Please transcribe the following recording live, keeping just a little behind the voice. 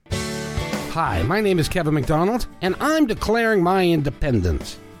Hi, my name is Kevin McDonald, and I'm declaring my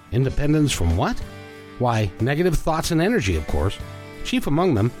independence. Independence from what? Why, negative thoughts and energy, of course. Chief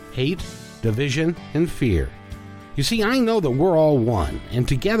among them, hate, division, and fear. You see, I know that we're all one, and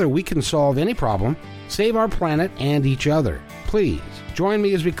together we can solve any problem, save our planet and each other. Please, join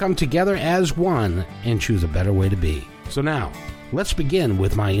me as we come together as one and choose a better way to be. So now, let's begin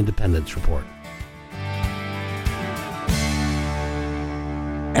with my independence report.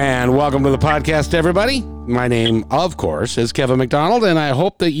 And welcome to the podcast, everybody. My name, of course, is Kevin McDonald, and I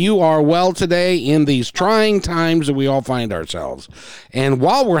hope that you are well today in these trying times that we all find ourselves. And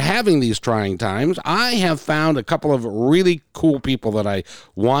while we're having these trying times, I have found a couple of really cool people that I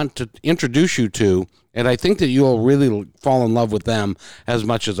want to introduce you to, and I think that you'll really fall in love with them as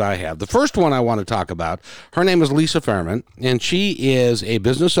much as I have. The first one I want to talk about, her name is Lisa Fairman, and she is a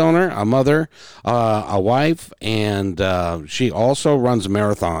business owner, a mother, a wife, and she also runs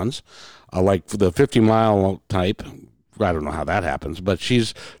marathons, like the 50-mile type. I don't know how that happens, but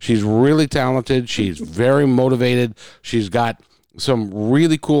she's really talented. She's very motivated. She's got some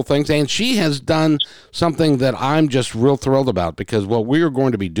really cool things, and she has done something that I'm just real thrilled about, because what we are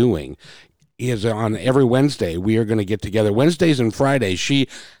going to be doing is on every Wednesday, we are going to get together. Wednesdays and Fridays,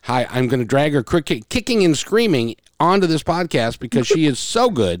 I'm going to drag her kicking and screaming onto this podcast because she is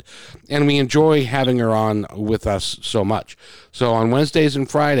so good, and we enjoy having her on with us so much. So on Wednesdays and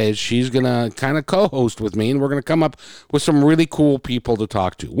Fridays, she's going to kind of co-host with me, and we're going to come up with some really cool people to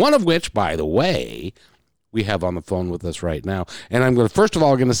talk to. One of which, by the way, we have on the phone with us right now. And I'm going to, first of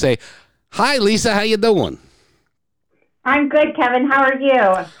all, say, hi, Lisa, how you doing? I'm good, Kevin. How are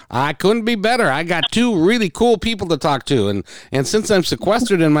you? I couldn't be better. I got two really cool people to talk to, and since I'm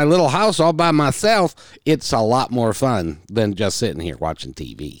sequestered in my little house all by myself, it's a lot more fun than just sitting here watching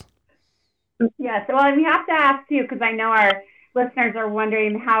TV. Yes. Well, we have to ask you, because I know our listeners are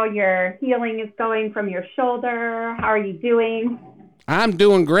wondering how your healing is going from your shoulder. How are you doing? I'm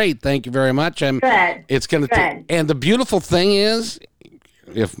doing great. Thank you very much. Good. It's going to and the beautiful thing is,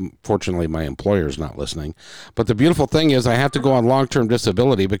 if fortunately my employer is not listening, but the beautiful thing is I have to go on long-term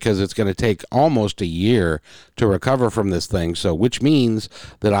disability because it's going to take almost a year to recover from this thing. So, which means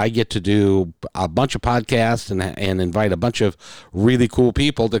that I get to do a bunch of podcasts and invite a bunch of really cool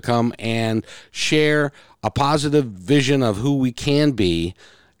people to come and share a positive vision of who we can be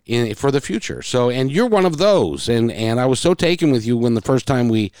for the future. So, and you're one of those, and I was so taken with you when the first time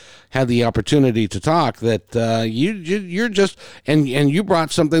we had the opportunity to talk that you're just, and you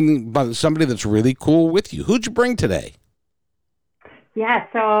brought somebody that's really cool with you. Who'd you bring today? Yeah,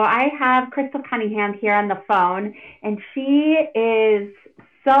 so I have Crystal Cunningham here on the phone, and she is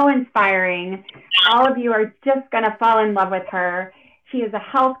so inspiring. All of you are just going to fall in love with her. She is a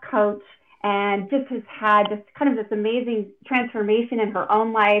health coach, and just has had this amazing transformation in her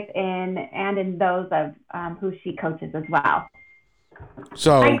own life and in those of who she coaches as well.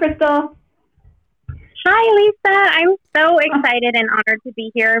 So, hi, Crystal. Hi, Lisa. I'm so excited and honored to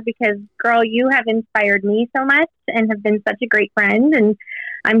be here because, girl, you have inspired me so much and have been such a great friend. And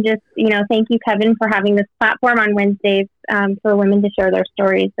I'm just, thank you, Kevin, for having this platform on Wednesdays for women to share their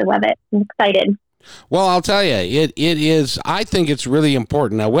stories. I love it. I'm excited. Well, I'll tell you, it is. I think it's really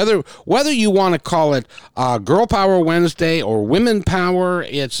important. Now, whether you want to call it Girl Power Wednesday or Women Power,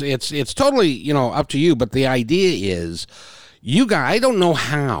 it's totally up to you. But the idea is, you guys. I don't know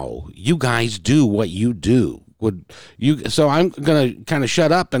how you guys do what you do. So I'm gonna kind of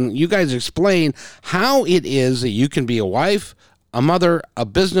shut up and you guys explain how it is that you can be a wife, a mother, a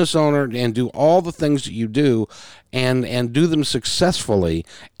business owner, and do all the things that you do and do them successfully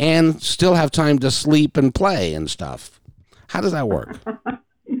and still have time to sleep and play and stuff. How does that work?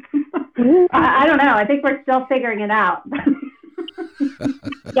 I don't know. I think we're still figuring it out.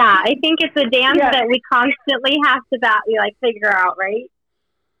 Yeah, I think it's a dance that we constantly have to figure out, right?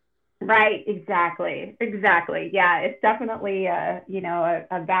 Right, exactly. Yeah, it's definitely a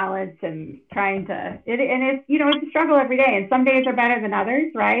balance and trying to it's a struggle every day, and some days are better than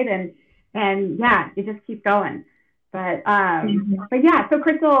others, right? And yeah, you just keep going. But yeah, so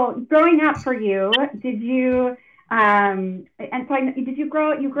Crystal, growing up for you, did you you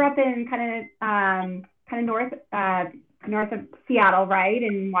grew up in kind of north of Seattle, right,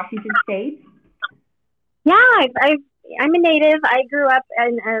 in Washington State? Yeah, I'm a native. I grew up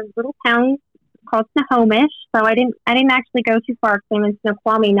in a little town called Snohomish, so I didn't actually go too far because I'm in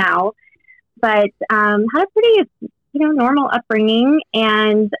Snoqualmie now. But had a pretty normal upbringing,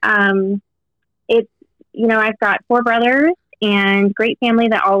 and it's I've got 4 brothers and great family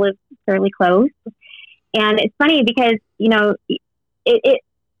that all live fairly close. And it's funny because it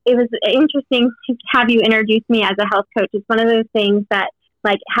was interesting to have you introduce me as a health coach. It's one of those things that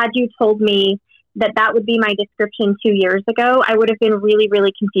Like, had you told me that that would be my description 2 years ago, I would have been really,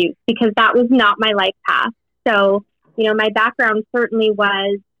 really confused because that was not my life path. So, my background certainly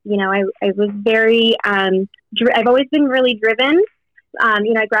was, I was very, I've always been really driven.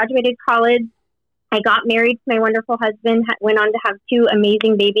 I graduated college. I got married to my wonderful husband, went on to have two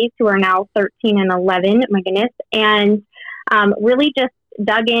amazing babies who are now 13 and 11. My goodness. And really just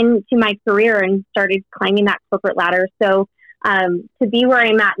dug into my career and started climbing that corporate ladder. So to be where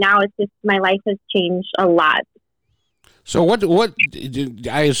I'm at now, it's just my life has changed a lot. So what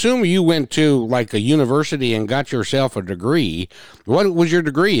I assume you went to like a university and got yourself a degree. What was your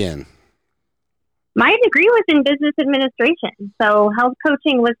degree in? My degree was in business administration. So health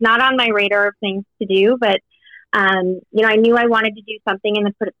coaching was not on my radar of things to do, but I knew I wanted to do something in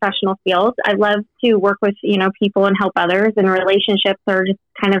the professional field. I love to work with, people and help others, and relationships are just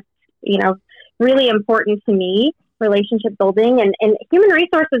kind of, really important to me, relationship building, and human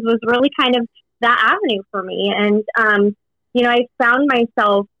resources was really kind of that avenue for me. And, I found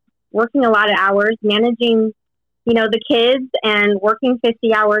myself working a lot of hours, managing, the kids and working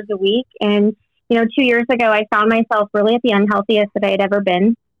 50 hours a week. And, 2 years ago, I found myself really at the unhealthiest that I had ever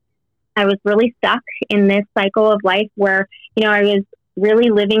been. I was really stuck in this cycle of life where, I was really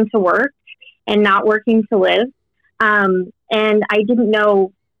living to work and not working to live. And I didn't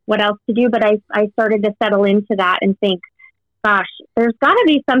know what else to do, but I started to settle into that and think, gosh, there's got to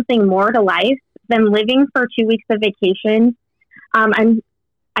be something more to life than living for 2 weeks of vacation. I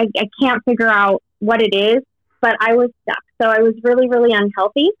can't figure out what it is, but I was stuck. So I was really, really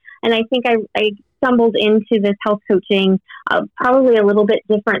unhealthy. And I think I stumbled into this health coaching, probably a little bit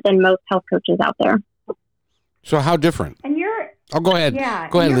different than most health coaches out there. So how different? And you're... Oh, go ahead. Yeah.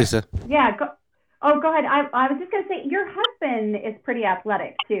 Go ahead, Lisa. Yeah. Go ahead. I was just going to say, your husband is pretty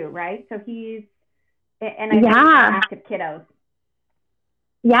athletic too, right? So he's... And I think he's active kiddos.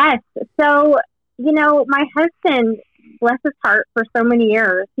 Yes. So, my husband, bless his heart, for so many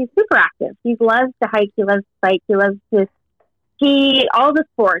years, he's super active. He loves to hike. He loves to bike. He loves to ski, all the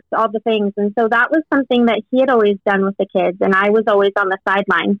sports, all the things. And so that was something that he had always done with the kids. And I was always on the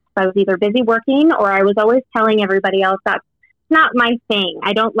sidelines. I was either busy working or I was always telling everybody else that's not my thing.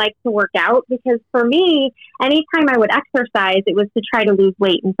 I don't like to work out because for me, anytime I would exercise, it was to try to lose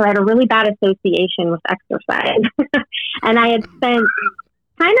weight. And so I had a really bad association with exercise. And I had spent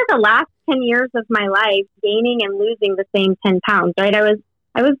kind of the last 10 years of my life gaining and losing the same 10 pounds, right?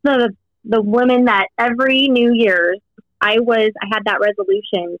 I was the woman that every New Year's I had that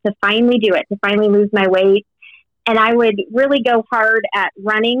resolution to finally do it, to finally lose my weight. And I would really go hard at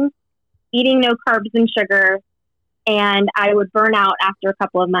running, eating no carbs and sugar, and I would burn out after a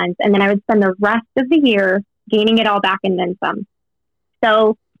couple of months. And then I would spend the rest of the year gaining it all back and then some.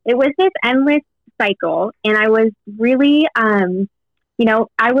 So it was this endless cycle. And I was really, I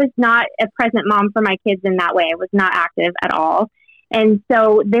was not a present mom for my kids in that way. I was not active at all. And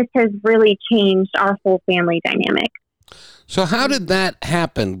so this has really changed our whole family dynamic. So how did that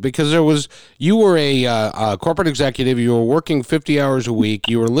happen? Because you were a corporate executive, you were working 50 hours a week,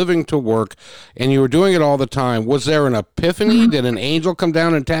 you were living to work, and you were doing it all the time. Was there an epiphany? Did an angel come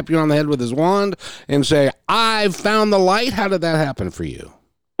down and tap you on the head with his wand and say, I've found the light? How did that happen for you?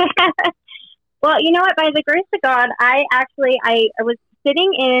 Well, you know what? By the grace of God, I was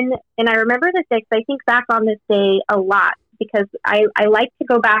sitting in, and I remember the 6th. I think back on this day a lot because I like to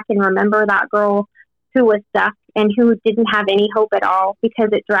go back and remember that girl who was stuck and who didn't have any hope at all, because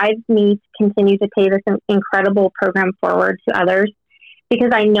it drives me to continue to pay this incredible program forward to others, because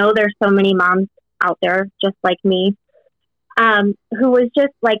I know there's so many moms out there just like me, who was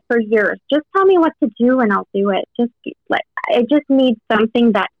just like, for years, just tell me what to do and I'll do it. I just need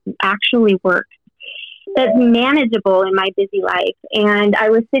something that actually works, that's manageable in my busy life. And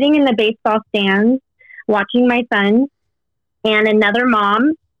I was sitting in the baseball stands watching my son, and another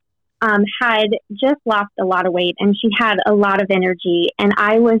mom had just lost a lot of weight and she had a lot of energy. And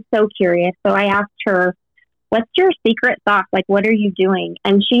I was so curious. So I asked her, what's your secret sauce? Like, what are you doing?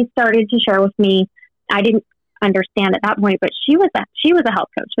 And she started to share with me. I didn't understand at that point, but she was a health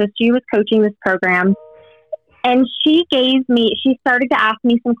coach. So she was coaching this program. And she started to ask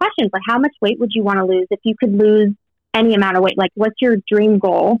me some questions, like, how much weight would you want to lose if you could lose any amount of weight? Like, what's your dream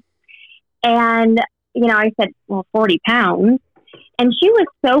goal? And, I said, well, 40 pounds. And she was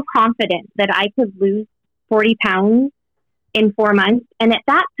so confident that I could lose 40 pounds in 4 months. And at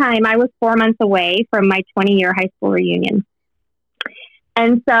that time, I was 4 months away from my 20-year high school reunion.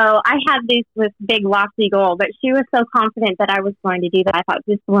 And so I had this big lofty goal, but she was so confident that I was going to do that. I thought,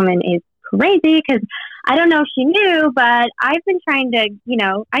 this woman is crazy, because I don't know if she knew, but I've been trying to,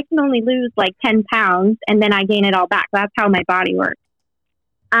 I can only lose like 10 pounds and then I gain it all back. That's how my body works.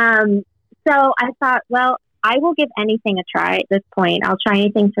 So I thought, well, I will give anything a try at this point. I'll try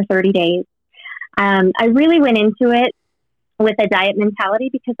anything for 30 days. I really went into it with a diet mentality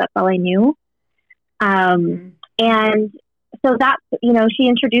because that's all I knew. And so that, she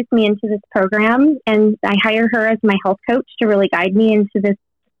introduced me into this program, and I hired her as my health coach to really guide me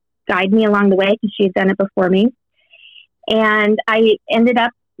along the way because she had done it before me. And I ended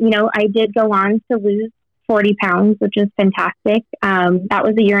up, I did go on to lose 40 pounds, which is fantastic. That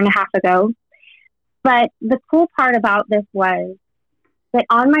was a year and a half ago. But the cool part about this was that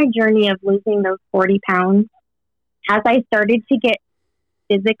on my journey of losing those 40 pounds, as I started to get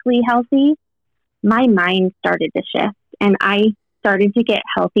physically healthy, my mind started to shift and I started to get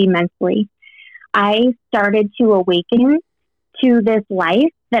healthy mentally. I started to awaken to this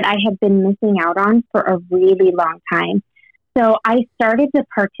life that I had been missing out on for a really long time. So I started to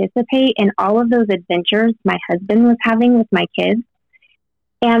participate in all of those adventures my husband was having with my kids.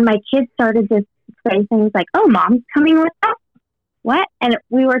 And my kids started to say things like, "Oh, Mom's coming with us." What? And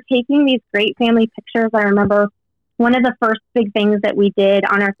we were taking these great family pictures. I remember one of the first big things that we did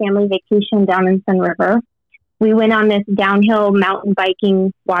on our family vacation down in Sun River. We went on this downhill mountain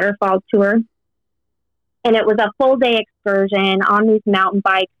biking waterfall tour. And it was a full day excursion on these mountain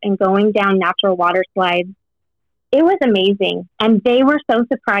bikes and going down natural water slides. It was amazing. And they were so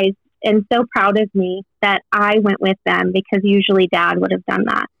surprised and so proud of me that I went with them because usually Dad would have done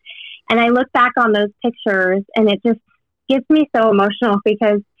that. And I look back on those pictures and it just gets me so emotional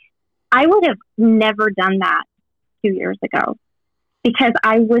because I would have never done that 2 years ago because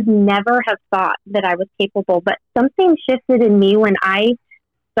I would never have thought that I was capable. But something shifted in me when I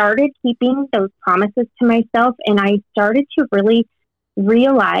started keeping those promises to myself and I started to really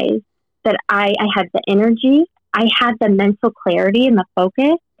realize that I had the energy, I had the mental clarity and the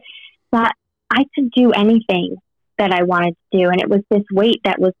focus that I could do anything that I wanted to do. And it was this weight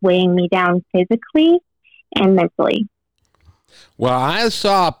that was weighing me down physically and mentally. Well, I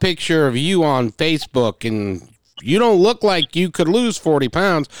saw a picture of you on Facebook, and you don't look like you could lose 40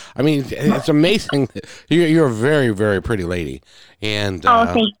 pounds. I mean, it's amazing. You're a very, very pretty lady. And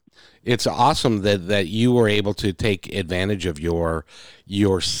it's awesome that you were able to take advantage of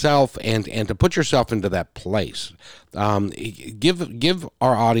yourself and to put yourself into that place. Give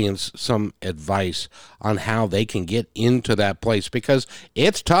our audience some advice on how they can get into that place because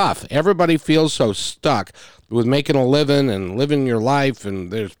it's tough. Everybody feels so stuck with making a living and living your life.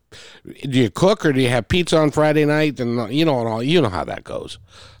 And do you cook or do you have pizza on Friday night? And you know how that goes.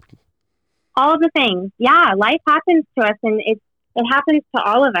 All the things. Yeah. Life happens to us and it happens to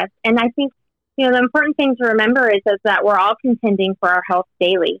all of us. And I think, the important thing to remember is that we're all contending for our health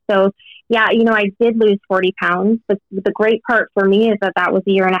daily. So yeah, I did lose 40 pounds, but the great part for me is that was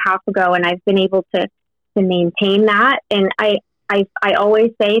a year and a half ago and I've been able to maintain that. And I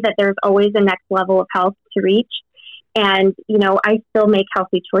always say that there's always a next level of health to reach. And, I still make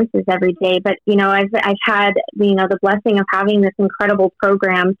healthy choices every day, but, I've had, the blessing of having this incredible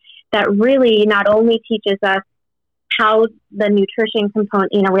program that really not only teaches us how the nutrition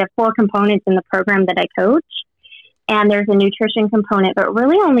component, we have 4 components in the program that I coach, and there's a nutrition component, but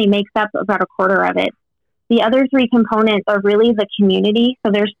really only makes up about a quarter of it. The other 3 components are really the community.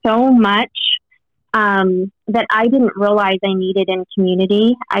 So there's so much that I didn't realize I needed in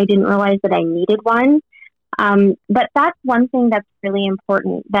community. I didn't realize that I needed one. But that's one thing that's really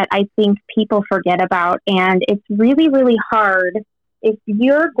important that I think people forget about. And it's really, really hard if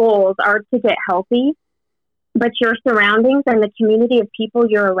your goals are to get healthy, but your surroundings and the community of people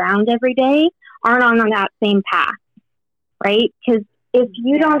you're around every day aren't on that same path, right? Because if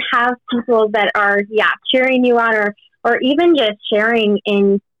you don't have people that are, cheering you on or even just sharing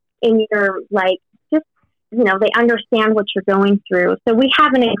in your, they understand what you're going through. So we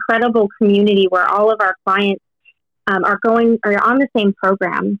have an incredible community where all of our clients are on the same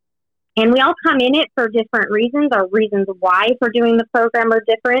program. And we all come in it for different reasons. Our reasons why for doing the program are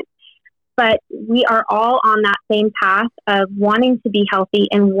different. But we are all on that same path of wanting to be healthy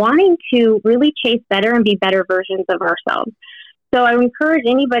and wanting to really chase better and be better versions of ourselves. So I encourage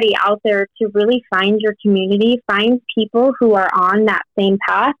anybody out there to really find your community, find people who are on that same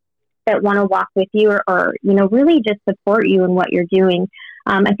path that want to walk with you or really just support you in what you're doing.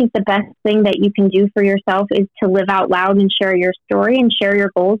 I think the best thing that you can do for yourself is to live out loud and share your story and share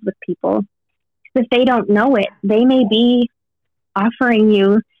your goals with people. If they don't know it, they may be offering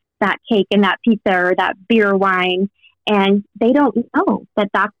you that cake and that pizza or that beer or wine, and they don't know that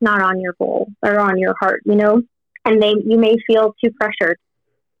that's not on your goal or on your heart, and you may feel too pressured.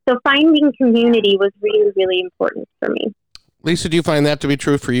 So finding community was really, really important for me. Lisa, do you find that to be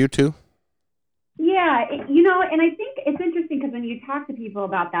true for you too? Yeah, and I think it's interesting because because when you talk to people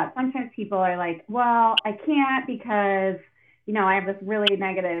about that, sometimes people are like, well, I can't because, I have this really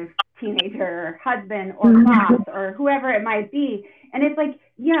negative teenager husband or boss or whoever it might be. And it's like,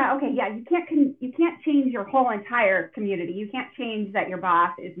 you can't change your whole entire community. You can't change that your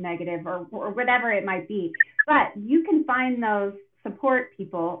boss is negative or whatever it might be. But you can find those support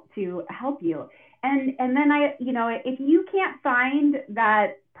people to help you. And then if you can't find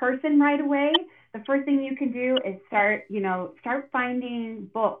that person right away, the first thing you can do is start finding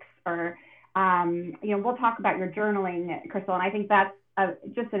books or, we'll talk about your journaling, Crystal, and I think that's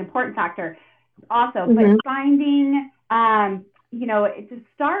just an important factor also. But finding, to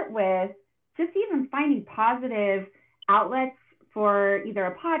start with, just even finding positive outlets for either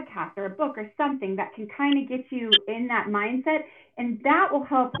a podcast or a book or something that can kind of get you in that mindset, and that will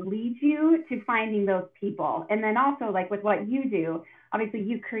help lead you to finding those people. And then also, like with what you do, obviously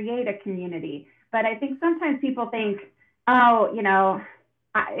you create a community. But I think sometimes people think,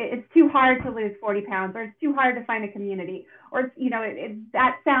 it's too hard to lose 40 pounds, or it's too hard to find a community, or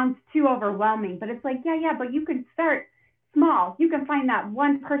that sounds too overwhelming. But it's like, but you can start small. You can find that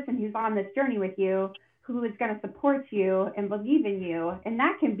one person who's on this journey with you, who is going to support you and believe in you. And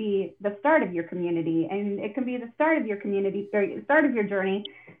that can be the start of your community. And it can be the start of your community, or the start of your journey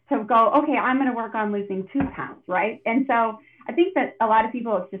to go, okay, I'm going to work on losing 2 pounds, right? And so I think that a lot of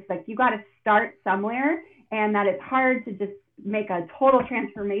people, it's just like, you got to start somewhere, and that it's hard to just make a total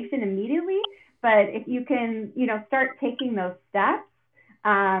transformation immediately. But if you can, start taking those steps,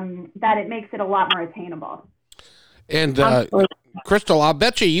 that it makes it a lot more attainable. And Crystal, I'll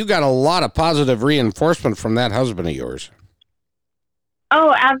bet you got a lot of positive reinforcement from that husband of yours.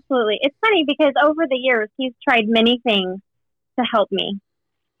 Oh, absolutely. It's funny because over the years, he's tried many things to help me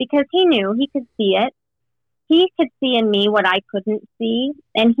because he knew he could see it. He could see in me what I couldn't see.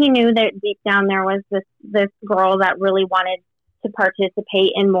 And he knew that deep down there was this girl that really wanted to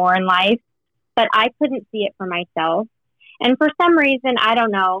participate in more in life, but I couldn't see it for myself. And for some reason, I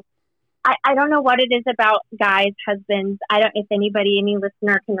don't know. I don't know what it is about guys, husbands. If any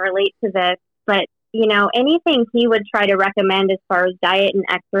listener can relate to this, but anything he would try to recommend as far as diet and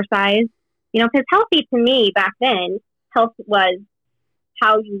exercise, because healthy to me back then, health was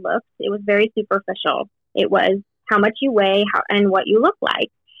how you looked. It was very superficial. It was how much you weigh and what you look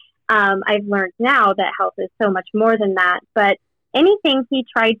like. I've learned now that health is so much more than that, but anything he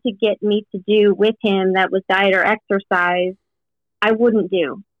tried to get me to do with him that was diet or exercise, I wouldn't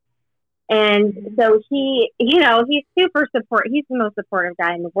do. And so he's super supportive. He's the most supportive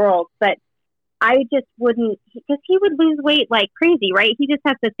guy in the world, but I just wouldn't, because he would lose weight like crazy, right? He just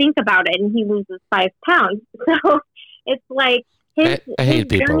has to think about it and he loses 5 pounds. So it's like I hate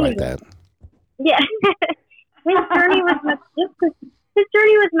people like that. Yeah. His journey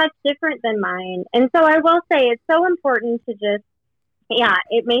was much different than mine. And so I will say it's so important to just,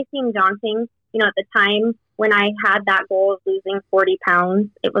 it may seem daunting, at the time when I had that goal of losing 40 pounds,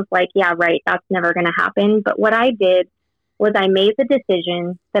 it was like, yeah, right, that's never going to happen. But what I did was I made the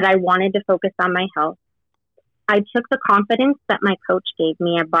decision that I wanted to focus on my health. I took the confidence that my coach gave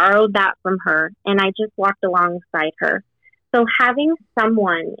me. I borrowed that from her, and I just walked alongside her. So having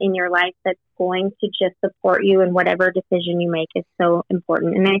someone in your life that's going to just support you in whatever decision you make is so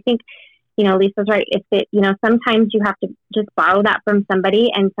important. And I think, Lisa's right. Sometimes you have to just borrow that from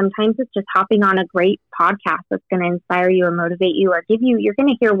somebody, and sometimes it's just hopping on a great podcast that's going to inspire you or motivate you or you're going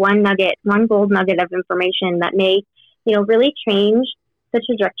to hear one gold nugget of information that may, really change the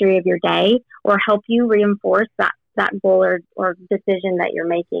trajectory of your day or help you reinforce that goal or decision that you're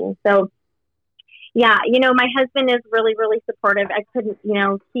making. So, yeah, my husband is really, really supportive. I couldn't,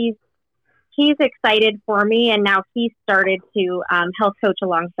 he's excited for me, and now he's started to health coach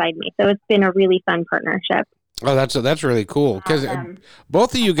alongside me. So it's been a really fun partnership. Oh, that's really cool because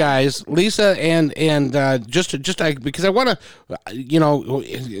both of you guys, Lisa and because I want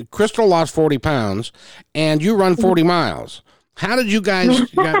to, Crystal lost 40 pounds, and you run 40 miles. How did you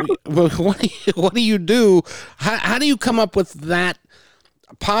guys? What do you do? How do you come up with that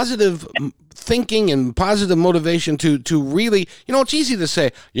positive thinking and positive motivation to really, it's easy to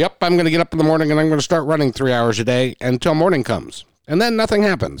say, yep, I'm going to get up in the morning and I'm going to start running 3 hours a day until morning comes, and then nothing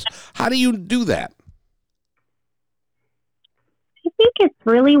happens. How do you do that? I think it's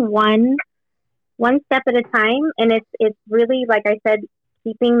really one step at a time, and it's really, like I said,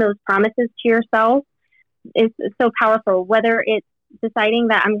 keeping those promises to yourself is so powerful. Whether it's deciding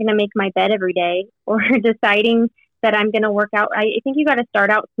that I'm going to make my bed every day, or deciding that I'm going to work out. I think you got to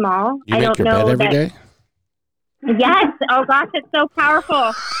start out small. You make your bed every day? Yes. Oh gosh, it's so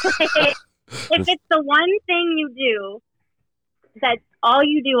powerful. If it's the one thing you do that all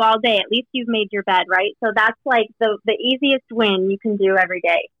you do all day, at least you've made your bed, right? So that's like the easiest win you can do every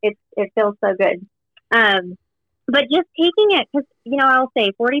day. It feels so good. But just taking it, because, I'll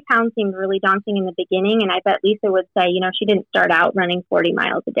say 40 pounds seemed really daunting in the beginning. And I bet Lisa would say, she didn't start out running 40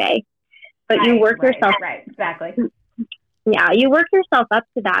 miles a day, but you work yourself. Right, exactly. Yeah, you work yourself up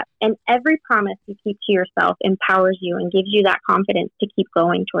to that. And every promise you keep to yourself empowers you and gives you that confidence to keep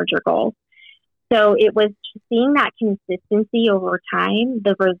going towards your goal. So it was seeing that consistency over time,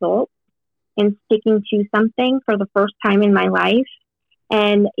 the results, and sticking to something for the first time in my life.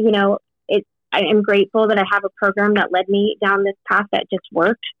 And, I am grateful that I have a program that led me down this path that just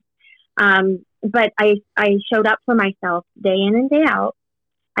worked. But I showed up for myself day in and day out.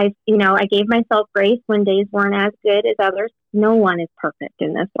 I gave myself grace when days weren't as good as others. No one is perfect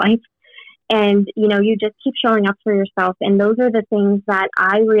in this life. And, you just keep showing up for yourself. And those are the things that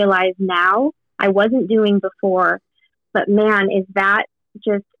I realize now I wasn't doing before. But man, is that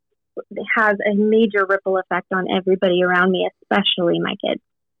just has a major ripple effect on everybody around me, especially my kids.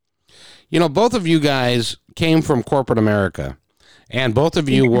 Both of you guys came from corporate America, and both of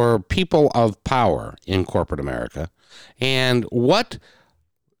you were people of power in corporate America. And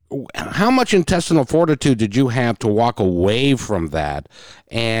how much intestinal fortitude did you have to walk away from that?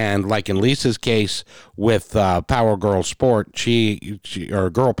 And like in Lisa's case with Power Girl Sport, or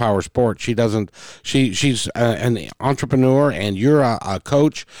Girl Power Sport, she's an entrepreneur, and you're a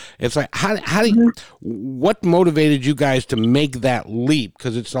coach. It's like, what motivated you guys to make that leap?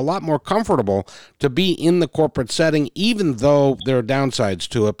 Because it's a lot more comfortable to be in the corporate setting, even though there are downsides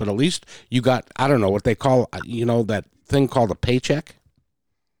to it. But at least you got, I don't know what they call, that thing called a paycheck.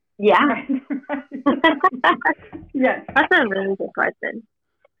 Yeah. Yes. That's a really good question.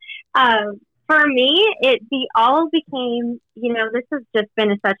 For me, all became, this has just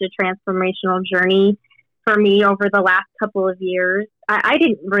been such a transformational journey for me over the last couple of years. I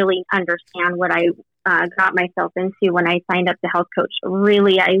didn't really understand what I got myself into when I signed up to Health Coach.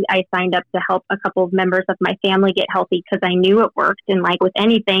 Really, I signed up to help a couple of members of my family get healthy because I knew it worked. And like with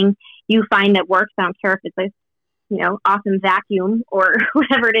anything you find that works, I don't care if it's a awesome vacuum or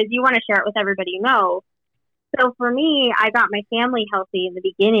whatever it is, you want to share it with everybody you know. So for me, I got my family healthy in the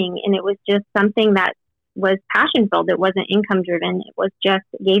beginning, and it was just something that was passion filled. It wasn't income driven. It was just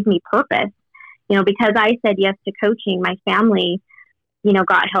gave me purpose. Because I said yes to coaching, my family,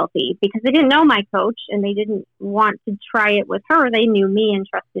 got healthy because they didn't know my coach and they didn't want to try it with her. They knew me and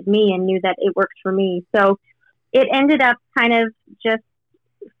trusted me and knew that it worked for me. So it ended up kind of just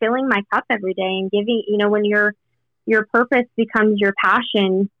filling my cup every day and giving, when your purpose becomes your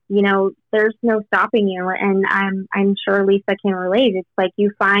passion, there's no stopping you. And I'm sure Lisa can relate. It's like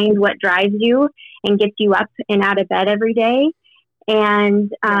you find what drives you and gets you up and out of bed every day.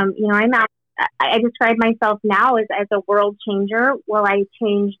 And, I describe myself now as a world changer. Will I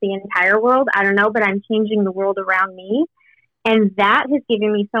change the entire world? I don't know, but I'm changing the world around me. And that has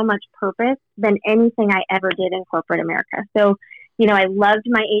given me so much purpose than anything I ever did in corporate America. So, I loved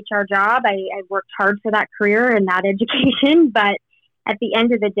my HR job. I worked hard for that career and that education, but at the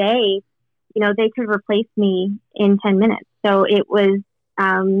end of the day, they could replace me in 10 minutes. So it was,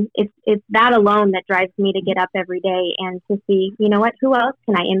 it's that alone that drives me to get up every day and to see, who else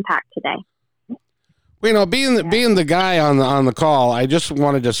can I impact today? Being the guy on the call, I just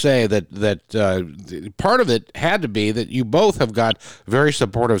wanted to say that part of it had to be that you both have got very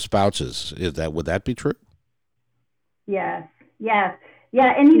supportive spouses. Would that be true? Yes. Yes.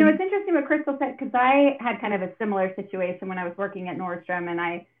 Yeah. And, it's interesting what Crystal said, because I had kind of a similar situation when I was working at Nordstrom, and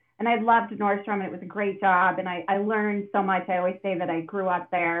I loved Nordstrom, and it was a great job. And I learned so much. I always say that I grew up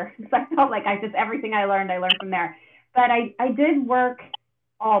there. So I felt like everything I learned from there. But I did work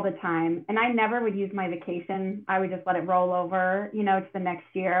all the time, and I never would use my vacation. I would just let it roll over, to the next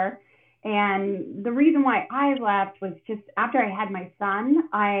year. And the reason why I left was just after I had my son,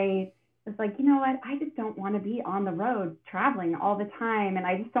 I was like, I just don't want to be on the road traveling all the time. And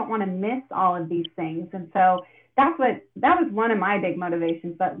I just don't want to miss all of these things. And so that was one of my big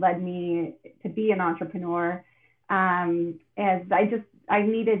motivations that led me to be an entrepreneur. As I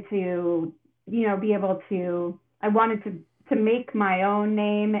needed to, be able to, I wanted to make my own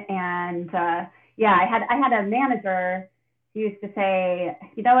name. And I had a manager who used to say,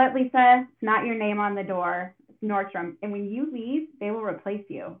 you know what, Lisa, it's not your name on the door. Nordstrom, and when you leave, they will replace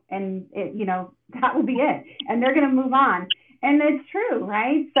you, and that will be it, and they're going to move on. And it's true,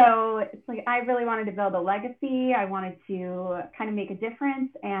 right? So it's like I really wanted to build a legacy. I wanted to kind of make a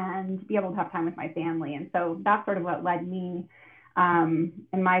difference and be able to have time with my family, and so that's sort of what led me in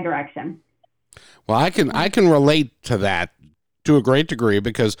my direction. Well, I can relate to that to a great degree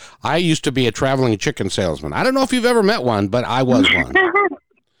because I used to be a traveling chicken salesman. I don't know if you've ever met one, but I was one.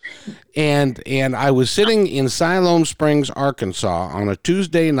 And I was sitting in Siloam Springs, Arkansas, on a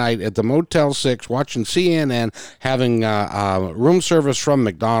Tuesday night at the Motel 6 watching CNN, having room service from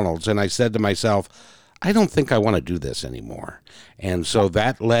McDonald's, and I said to myself, I don't think I want to do this anymore. And so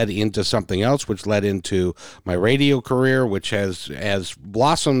that led into something else, which led into my radio career, which has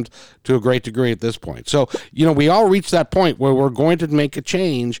blossomed to a great degree at this point. So, we all reach that point where we're going to make a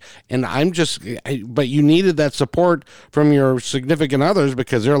change, and but you needed that support from your significant others,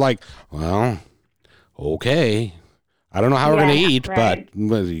 because they're like, well, okay, I don't know how we're going to eat, right.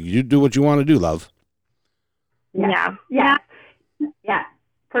 but you do what you want to do, love. Yeah,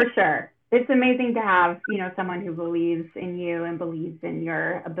 for sure. It's amazing to have, someone who believes in you and believes in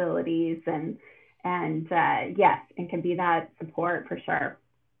your abilities and yes, and can be that support for sure.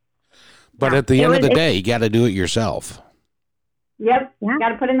 But at the end of the day, you got to do it yourself. Yep. Yeah. Got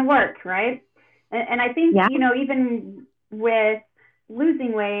to put in the work, right? And I think, even with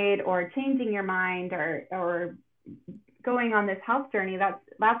losing weight or changing your mind or going on this health journey,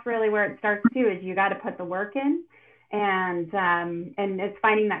 that's really where it starts too, is you got to put the work in. And it's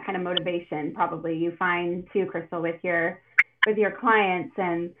finding that kind of motivation, probably you find too, Crystal, with your clients.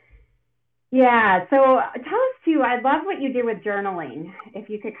 And yeah, so tell us too, I love what you do with journaling. If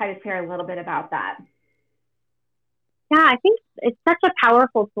you could kind of share a little bit about that. Yeah, I think it's such a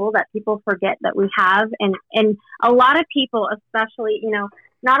powerful tool that people forget that we have. And a lot of people, especially,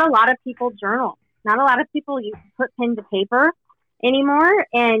 not a lot of people journal. Not a lot of people put pen to paper anymore,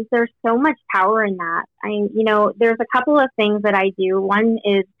 and there's so much power in that. There's a couple of things that I do. One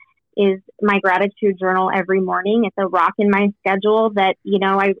is my gratitude journal every morning. It's a rock in my schedule that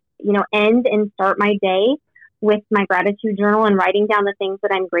I end and start my day with my gratitude journal and writing down the things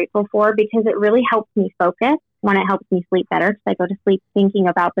that I'm grateful for, because it really helps me focus. One, it helps me sleep better because I go to sleep thinking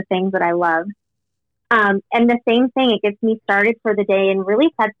about the things that I love. And the same thing, it gets me started for the day and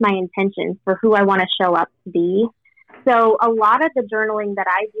really sets my intentions for who I want to show up to be. So a lot of the journaling that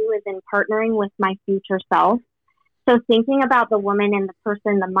I do is in partnering with my future self. So thinking about the woman and the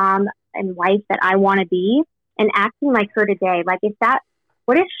person, the mom and wife that I want to be, and acting like her today. Like,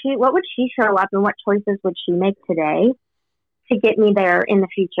 what would she show up, and what choices would she make today to get me there in the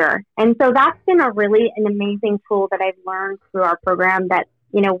future? And so that's been an amazing tool that I've learned through our program that,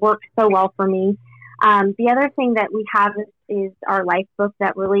 works so well for me. The other thing that we have is our life book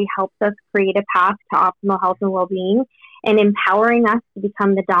that really helps us create a path to optimal health and well-being, and empowering us to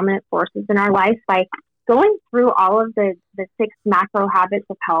become the dominant forces in our life by going through all of the 6 macro habits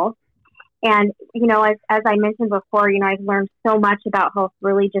of health. And, as I mentioned before, I've learned so much about health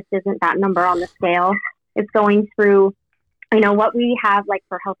really just isn't that number on the scale. It's going through, what we have like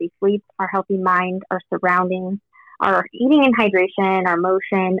for healthy sleep, our healthy mind, our surroundings, our eating and hydration, our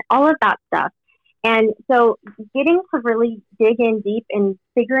motion, all of that stuff. And so getting to really dig in deep and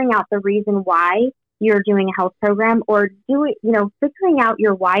figuring out the reason why you're doing a health program, or figuring out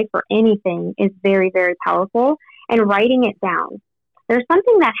your why for anything is very, very powerful, and writing it down. There's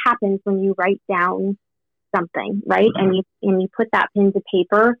something that happens when you write down something, right? And you put that pen to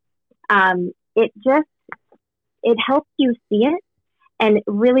paper. It helps you see it and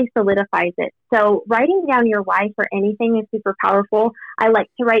really solidifies it. So writing down your why for anything is super powerful. I like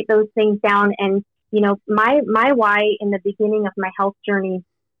to write those things down. And, my why in the beginning of my health journey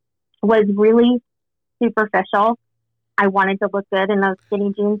was really superficial. I wanted to look good in those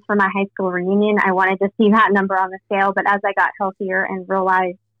skinny jeans for my high school reunion. I wanted to see that number on the scale. But as I got healthier and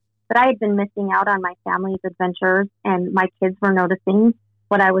realized that I had been missing out on my family's adventures and my kids were noticing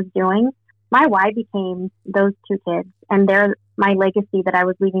what I was doing, my why became those 2 kids and my legacy that I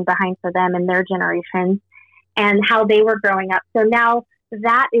was leaving behind for them and their generations, and how they were growing up. So now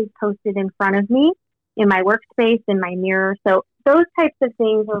that is posted in front of me in my workspace, in my mirror. So those types of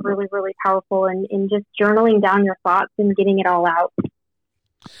things are really, really powerful, in just journaling down your thoughts and getting it all out.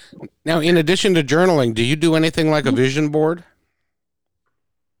 Now, in addition to journaling, do you do anything like a vision board?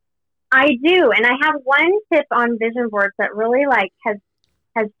 I do. And I have one tip on vision boards that really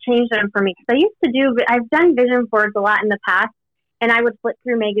has changed them for me. Because I've done vision boards a lot in the past, and I would flip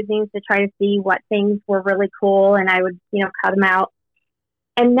through magazines to try to see what things were really cool, and I would, cut them out.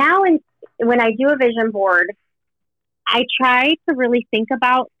 And now when I do a vision board, I try to really think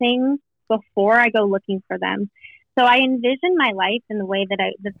about things before I go looking for them. So I envision my life in the way that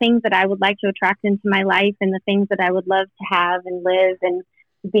the things that I would like to attract into my life, and the things that I would love to have and live and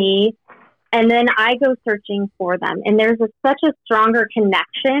be. And then I go searching for them. And there's such a stronger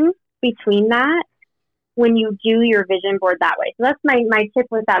connection between that when you do your vision board that way. So that's my tip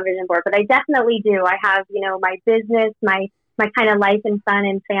with that vision board. But I definitely do. I have, my business, my kind of life and fun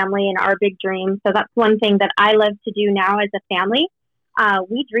and family and our big dream. So that's one thing that I love to do now as a family.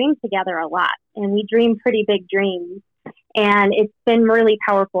 we dream together a lot, and we dream pretty big dreams. And it's been really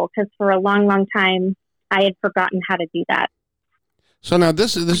powerful because for a long, long time, I had forgotten how to do that. So now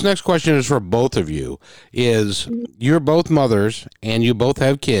this next question is for both of you. Is you're both mothers and you both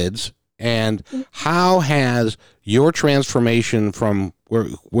have kids, and how has your transformation from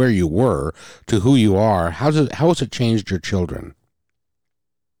where you were to who you are, how has it changed your children?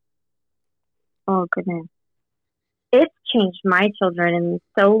 Oh, goodness. It's changed my children in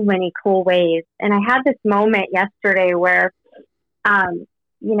so many cool ways. And I had this moment yesterday where, you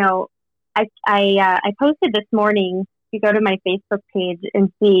know, I posted this morning. You go to my Facebook page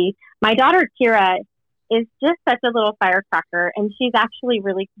and see my daughter Kira is just such a little firecracker, and she's actually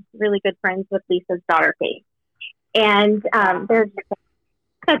really, really good friends with Lisa's daughter Faith. And they're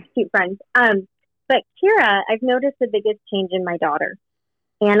such cute friends. But Kira, I've noticed the biggest change in my daughter,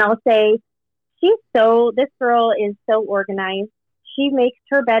 and I'll say this girl is so organized. She makes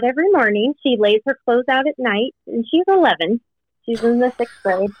her bed every morning. She lays her clothes out at night, and she's 11. She's in the 6th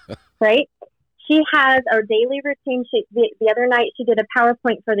grade, right? She has our daily routine. The other night, she did a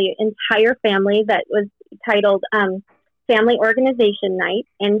PowerPoint for the entire family that was titled Family Organization Night,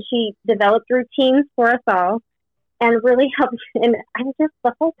 and she developed routines for us all and really helped. And I'm just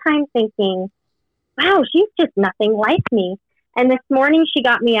the whole time thinking, wow, she's just nothing like me. And this morning, she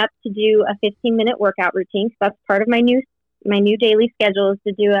got me up to do a 15-minute workout routine. So that's part of my new daily schedule, is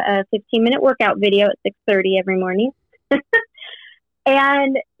to do a 15-minute workout video at 6:30 every morning.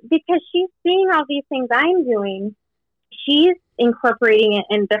 And because she's seeing all these things I'm doing, she's incorporating it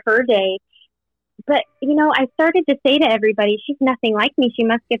into her day. But, you know, I started to say to everybody, she's nothing like me. She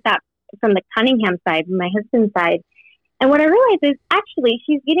must get that from the Cunningham side, my husband's side. And what I realized is actually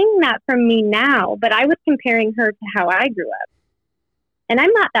she's getting that from me now, but I was comparing her to how I grew up. And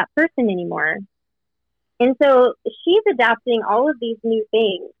I'm not that person anymore. And so she's adapting all of these new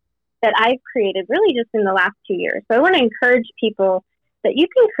things that I've created really just in the last 2 years. So I want to encourage people that you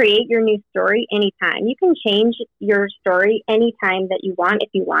can create your new story anytime. You can change your story anytime that you want, if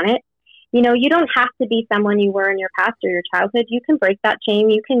you want it. You know, you don't have to be someone you were in your past or your childhood. You can break that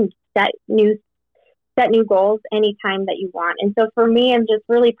chain. You can set new goals anytime that you want. And so for me, I'm just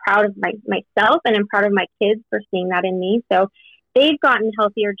really proud of myself, and I'm proud of my kids for seeing that in me. So they've gotten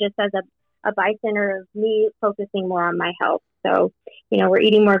healthier just as a bystander of me focusing more on my health. So, you know, we're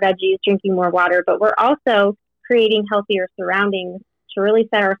eating more veggies, drinking more water, but we're also creating healthier surroundings to really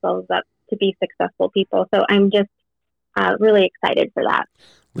set ourselves up to be successful people. So I'm just really excited for that.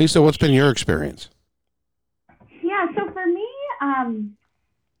 Lisa, what's been your experience? Yeah, so for me,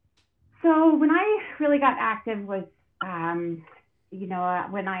 so when I really got active was, you know,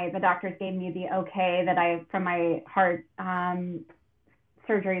 when the doctors gave me the okay that from my heart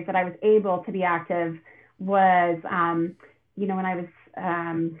surgeries that I was able to be active was, you know, when I was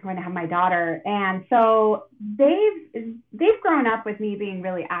going to have my daughter. And so they've grown up with me being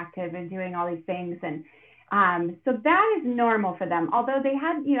really active and doing all these things. And so that is normal for them. Although they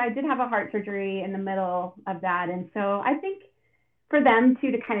had, you know, I did have a heart surgery in the middle of that. And so I think for them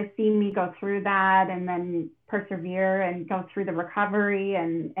too, to kind of see me go through that and then persevere and go through the recovery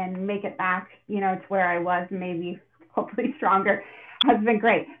and make it back, you know, to where I was, maybe hopefully stronger, has been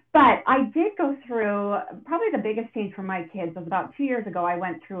great. But I did go through, probably the biggest change for my kids was about 2 years ago. I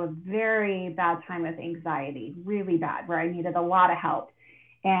went through a very bad time with anxiety, really bad, where I needed a lot of help.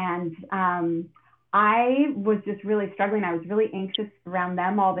 And I was just really struggling. I was really anxious around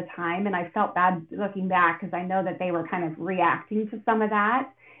them all the time. And I felt bad looking back because I know that they were kind of reacting to some of that.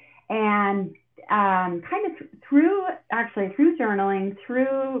 And kind of through journaling,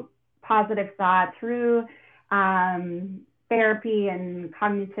 through positive thought, through therapy and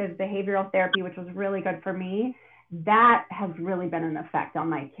cognitive behavioral therapy, which was really good for me, that has really been an effect on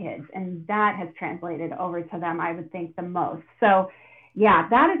my kids. And that has translated over to them, I would think, the most. So yeah,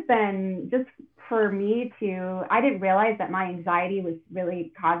 that has been just for me I didn't realize that my anxiety was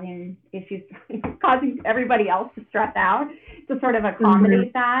really causing issues, causing everybody else to stress out, to sort of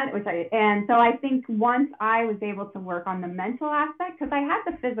accommodate that, and so I think once I was able to work on the mental aspect, because I had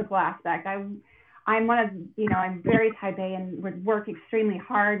the physical aspect, I'm one of, you know, I'm very type A and would work extremely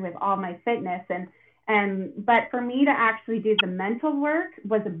hard with all my fitness, but for me to actually do the mental work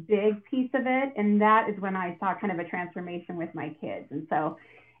was a big piece of it. And that is when I saw kind of a transformation with my kids. And so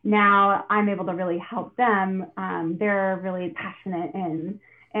now I'm able to really help them. They're really passionate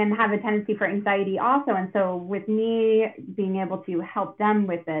and have a tendency for anxiety also. And so with me being able to help them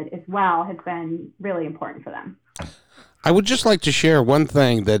with it as well has been really important for them. I would just like to share one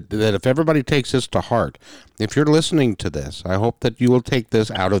thing that if everybody takes this to heart, if you're listening to this, I hope that you will take this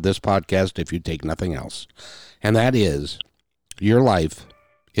out of this podcast if you take nothing else. And that is, your life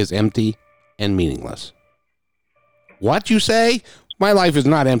is empty and meaningless. What you say? My life is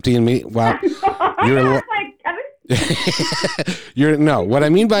not empty and me. Well, no. What I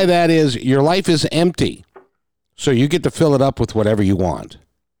mean by that is your life is empty, so you get to fill it up with whatever you want.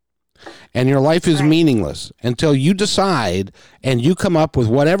 And your life is meaningless until you decide and you come up with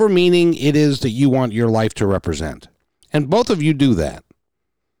whatever meaning it is that you want your life to represent. And both of you do that.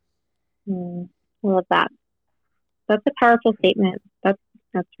 I love that. That's a powerful statement. That's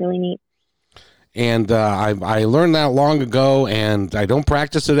really neat. And I learned that long ago, and I don't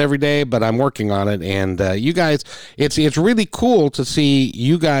practice it every day, but I'm working on it. And you guys, it's really cool to see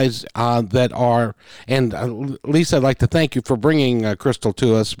you guys that are. And Lisa, I'd like to thank you for bringing Crystal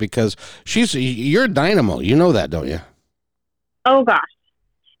to us, because you're a dynamo. You know that, don't you? Oh gosh,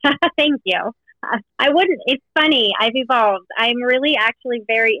 thank you. I wouldn't. It's funny. I've evolved. I'm really actually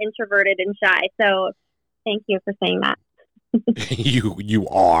very introverted and shy. So thank you for saying that. You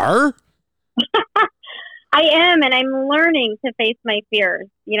are? I am, and I'm learning to face my fears.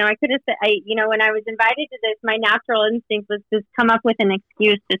 I could have said, when I was invited to this, my natural instinct was to come up with an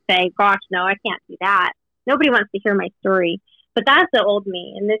excuse to say, gosh, no, I can't do that. Nobody wants to hear my story. But that's the old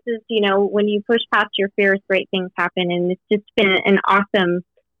me. And this is, when you push past your fears, great things happen. And it's just been an awesome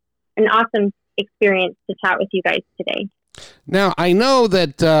experience to chat with you guys today. Now, I know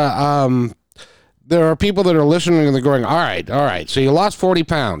that there are people that are listening and they're going, all right. So you lost 40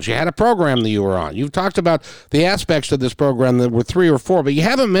 pounds. You had a program that you were on. You've talked about the aspects of this program that were 3 or 4, but you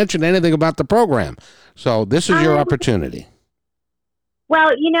haven't mentioned anything about the program. So this is your opportunity.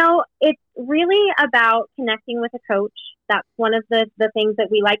 Well, it's really about connecting with a coach. That's one of the things that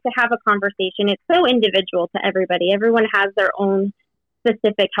we like to have a conversation. It's so individual to everybody. Everyone has their own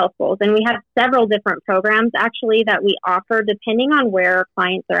specific health goals. And we have several different programs actually that we offer depending on where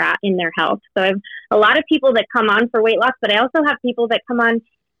clients are at in their health. So I have a lot of people that come on for weight loss, but I also have people that come on,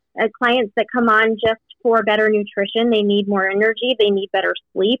 clients that come on just for better nutrition. They need more energy, they need better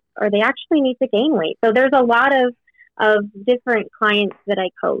sleep, or they actually need to gain weight. So there's a lot of different clients that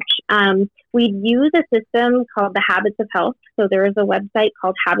I coach. We use a system called the Habits of Health. So there is a website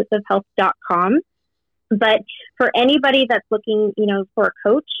called habitsofhealth.com. But for anybody that's looking, for a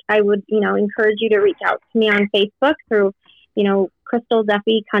coach, I would, encourage you to reach out to me on Facebook through, Crystal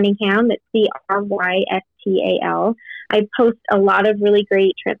Duffy Cunningham. That's CRYSTAL. I post a lot of really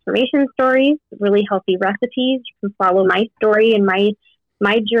great transformation stories, really healthy recipes. You can follow my story and my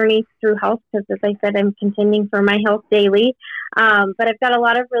journey through health, because as I said, I'm contending for my health daily. But I've got a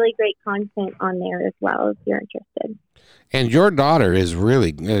lot of really great content on there as well, if you're interested. And your daughter is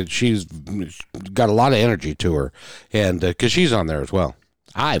really, she's got a lot of energy to her, and because she's on there as well.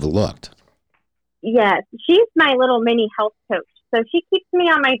 I've looked. Yes, she's my little mini health coach. So she keeps me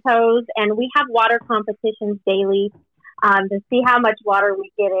on my toes, and we have water competitions daily to see how much water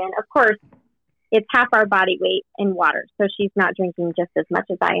we get in. Of course, it's half our body weight in water, so she's not drinking just as much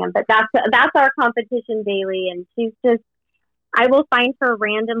as I am. But that's our competition daily, and she's just, I will find her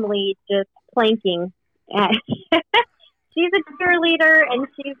randomly just planking. She's a cheerleader, and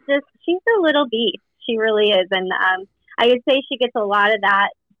she's a little beast. She really is. And I would say she gets a lot of that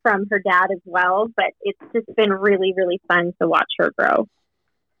from her dad as well, but it's just been really, really fun to watch her grow.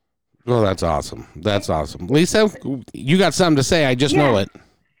 Well, that's awesome. That's awesome. Lisa, you got something to say. I just know it.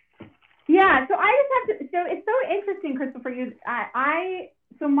 Yeah, so I just have to, so it's so interesting, Crystal, for you.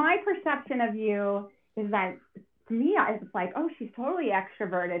 So my perception of you is that, to me, it's like, oh, she's totally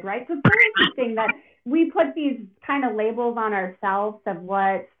extroverted, right? So it's very interesting that we put these kind of labels on ourselves of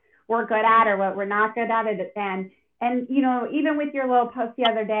what we're good at or what we're not good at. And even with your little post the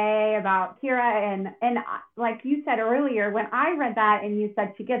other day about Kira, and like you said earlier, when I read that and you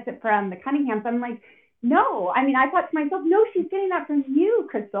said she gets it from the Cunninghams, I'm like, no. I mean, I thought to myself, no, she's getting that from you,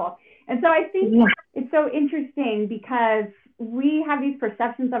 Crystal. And so I think it's so interesting because we have these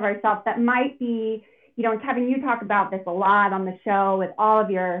perceptions of ourselves that might be, Kevin, you talk about this a lot on the show with all of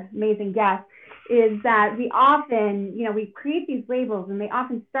your amazing guests, is that we often, we create these labels, and they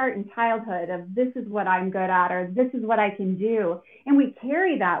often start in childhood of this is what I'm good at, or this is what I can do. And we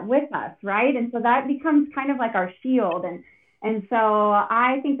carry that with us, right? And so that becomes kind of like our shield. And so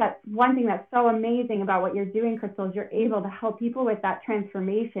I think that's one thing that's so amazing about what you're doing, Crystal, is you're able to help people with that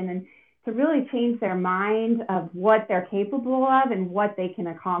transformation and to really change their mind of what they're capable of and what they can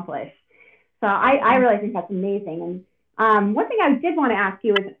accomplish. So I really think that's amazing. And one thing I did want to ask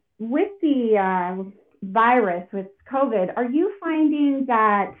you is, with the virus, with COVID, are you finding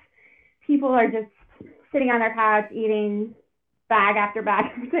that people are just sitting on their couch eating bag after bag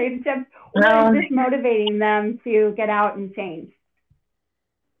of potato chips, or is this motivating them to get out and change?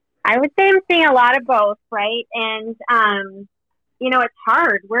 I would say I'm seeing a lot of both, right? And it's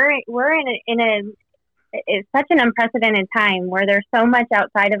hard. We're it's such an unprecedented time where there's so much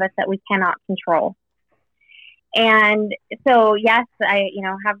outside of us that we cannot control. And so, yes,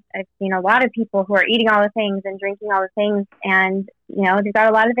 I've seen a lot of people who are eating all the things and drinking all the things, and, they've got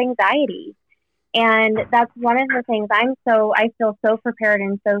a lot of anxiety. And that's one of the things I feel so prepared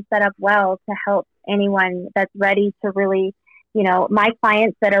and so set up well to help anyone that's ready to really, my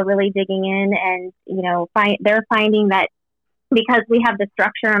clients that are really digging in and, they're finding that because we have the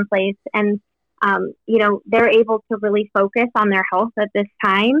structure in place and, they're able to really focus on their health at this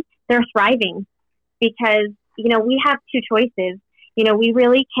time, they're thriving because, we have two choices. We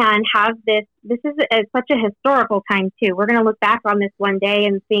really can have this is such a historical time too. We're going to look back on this one day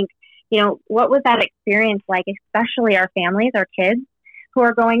and think, what was that experience like, especially our families, our kids who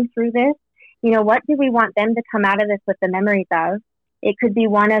are going through this? What do we want them to come out of this with the memories of? It could be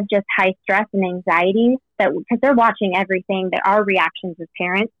one of just high stress and anxiety because they're watching everything, that our reactions as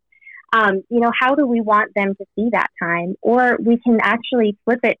parents. How do we want them to see that time? Or we can actually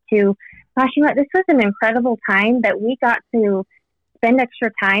flip it to, gosh, this was an incredible time that we got to spend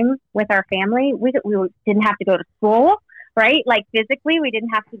extra time with our family. We didn't have to go to school, right? Like physically, we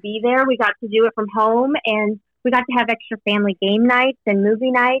didn't have to be there. We got to do it from home, and we got to have extra family game nights and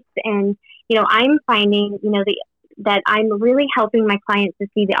movie nights. And, I'm finding, that I'm really helping my clients to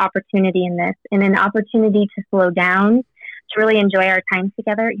see the opportunity in this and an opportunity to slow down, to really enjoy our time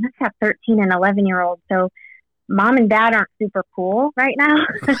together. You have to have 13 and 11-year-olds. So mom and dad aren't super cool right now,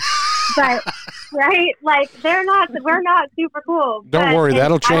 but right. Like we're not super cool. Don't worry.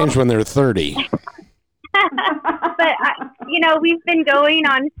 That'll change when they're 30. But, we've been going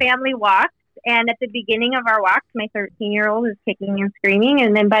on family walks, and at the beginning of our walks, my 13-year-old is kicking and screaming.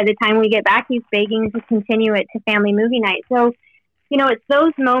 And then by the time we get back, he's begging to continue it to family movie night. So, it's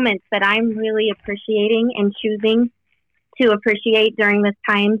those moments that I'm really appreciating and choosing to appreciate during this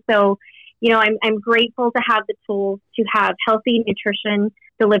time. So, I'm grateful to have the tools to have healthy nutrition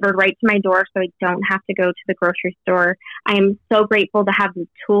delivered right to my door so I don't have to go to the grocery store. I am so grateful to have the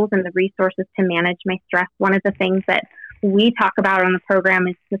tools and the resources to manage my stress. One of the things that we talk about on the program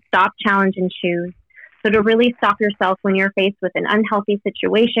is to stop, challenge, and choose. So to really stop yourself when you're faced with an unhealthy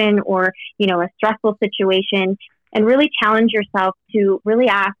situation or, a stressful situation, and really challenge yourself to really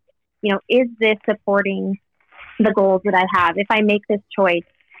ask, is this supporting the goals that I have? If I make this choice,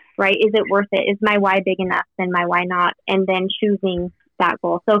 right, is it worth it? Is my why big enough? Then my why not? And then choosing that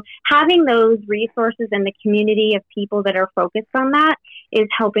goal. So having those resources and the community of people that are focused on that is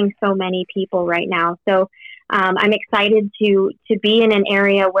helping so many people right now. So I'm excited to be in an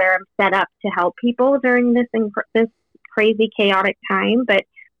area where I'm set up to help people during this crazy, chaotic time. But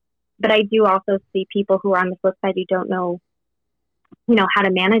I do also see people who are on the flip side who don't know, how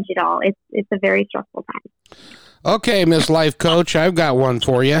to manage it all. It's a very stressful time. Okay, Miss Life Coach, I've got one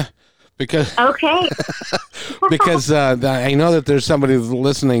for you. Because I know that there's somebody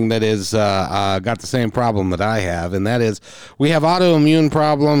listening that is got the same problem that I have, and that is we have autoimmune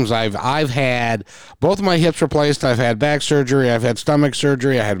problems. I've had both of my hips replaced. I've had back surgery. I've had stomach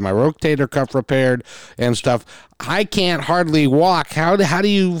surgery. I had my rotator cuff repaired and stuff. I can't hardly walk. How do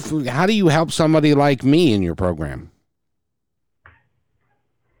you help somebody like me in your program?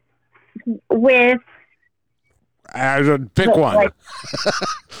 With pick one.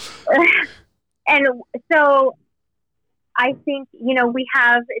 And so I think,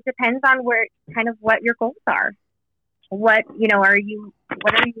 it depends on what your goals are. What are you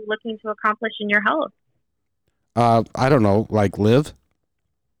looking to accomplish in your health? I don't know, like live?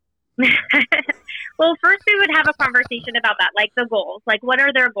 Well, first we would have a conversation about that, like the goals, like what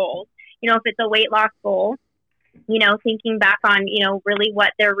are their goals? If it's a weight loss goal, thinking back on, really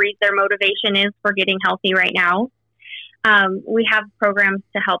what their motivation is for getting healthy right now. We have programs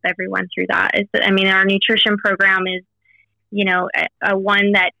to help everyone through that. Our nutrition program is, a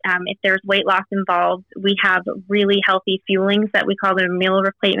one that if there's weight loss involved, we have really healthy fuelings that we call them meal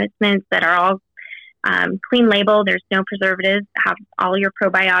replacements that are all clean label. There's no preservatives, have all your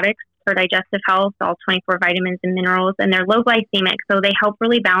probiotics for digestive health, all 24 vitamins and minerals, and they're low glycemic. So they help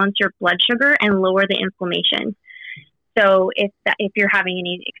really balance your blood sugar and lower the inflammation. So if you're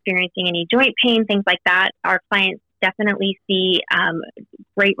experiencing any joint pain, things like that, our clients definitely see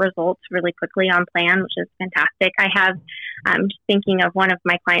great results really quickly on plan, which is fantastic. I have, just thinking of one of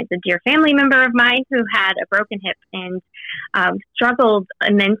my clients, a dear family member of mine who had a broken hip and struggled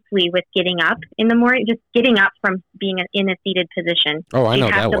immensely with getting up in the morning, just getting up from being in a seated position. Oh, I know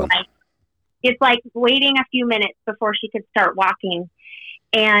that one. It's like waiting a few minutes before she could start walking.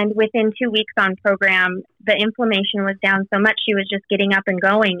 And within 2 weeks on program, the inflammation was down so much she was just getting up and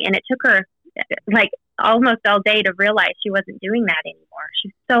going. And it took her like almost all day to realize she wasn't doing that anymore.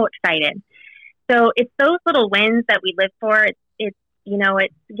 She's so excited. So it's those little wins that we live for. It's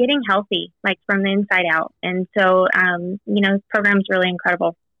it's getting healthy, like from the inside out. And so, this program is really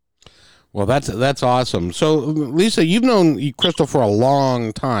incredible. Well, that's awesome. So, Lisa, you've known Crystal for a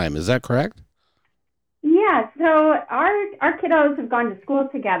long time. Is that correct? Yeah. So our kiddos have gone to school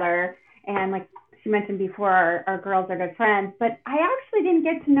together, and like she mentioned before, our girls are good friends. But I actually didn't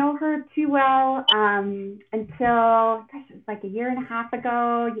get to know her too well until, gosh, it was like a year and a half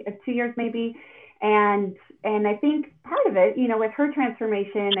ago, 2 years maybe. And I think part of it, with her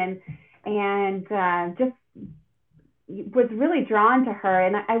transformation and just was really drawn to her.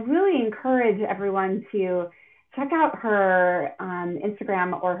 And I really encourage everyone to check out her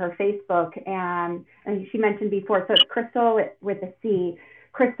Instagram or her Facebook. And she mentioned before, so it's Crystal with a C,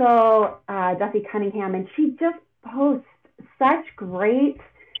 Crystal Duffy Cunningham. And she just posts such great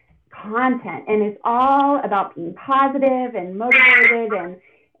content, and it's all about being positive and motivated.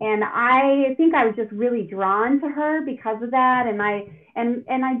 And I think I was just really drawn to her because of that. And I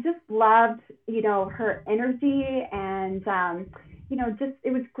just loved, her energy and, just,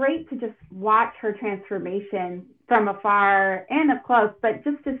 it was great to just watch her transformation from afar and up close, but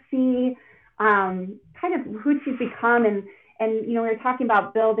just to see kind of who she's become. And, we were talking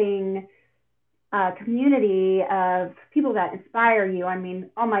about building a community of people that inspire you. I mean,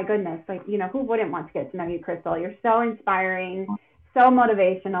 oh my goodness, like, who wouldn't want to get to know you, Crystal? You're so inspiring, so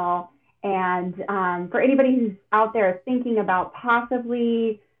motivational. And for anybody who's out there thinking about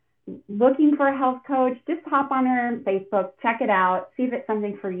possibly looking for a health coach, just hop on her Facebook, check it out, see if it's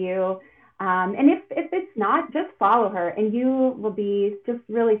something for you. And if it's not, just follow her, and you will be just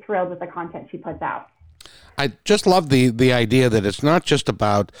really thrilled with the content she puts out. I just love the idea that it's not just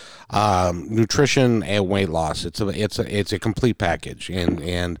about nutrition and weight loss. It's a complete package,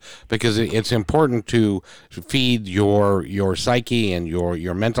 and because it's important to feed your psyche and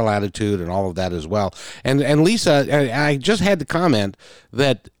your mental attitude and all of that as well. And Lisa, I just had to comment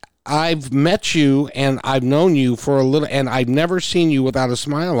that I've met you and I've known you for a little, and I've never seen you without a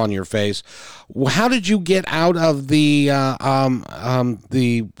smile on your face. How did you get out of the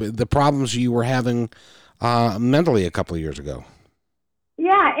problems you were having mentally a couple of years ago?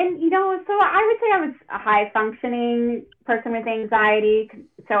 Yeah, and so I would say I was a high functioning person with anxiety.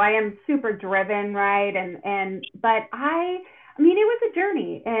 So I am super driven, right? But I mean, it was a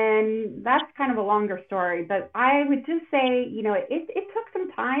journey, and that's kind of a longer story. But I would just say, it took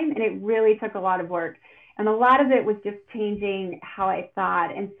some time, and it really took a lot of work, and a lot of it was just changing how I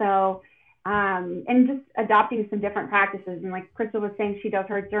thought, and so. And just adopting some different practices. And like Crystal was saying, she does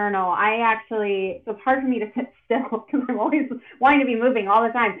her journal. So it's hard for me to sit still because I'm always wanting to be moving all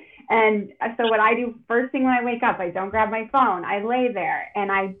the time. And so what I do first thing when I wake up, I don't grab my phone. I lay there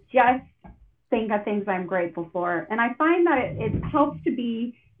and I just think of things I'm grateful for. And I find that it helps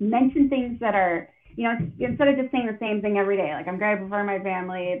to mention things that are, instead of just saying the same thing every day, like I'm grateful for my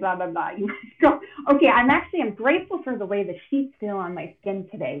family, blah, blah, blah. You go, okay, I'm grateful for the way the sheets feel on my skin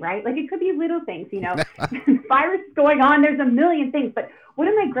today, right? Like it could be little things, virus is going on, there's a million things, but what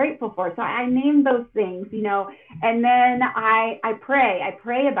am I grateful for? So I name those things, and then I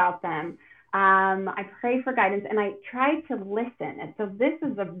pray about them. I pray for guidance, and I try to listen. And so this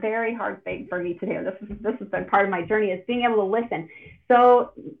is a very hard thing for me to do. This has been part of my journey, is being able to listen.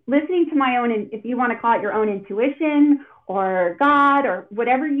 So listening to my own, and if you want to call it your own intuition or God or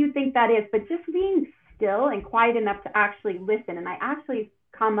whatever you think that is, but just being still and quiet enough to actually listen. And I actually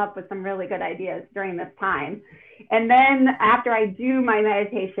come up with some really good ideas during this time. And then after I do my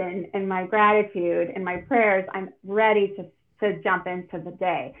meditation and my gratitude and my prayers, I'm ready to jump into the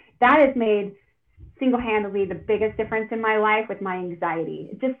day. That has made single-handedly the biggest difference in my life with my anxiety.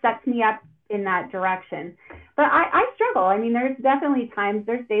 It just sets me up in that direction. But I struggle. I mean, there's definitely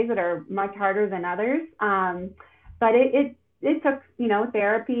there's days that are much harder than others. But it took,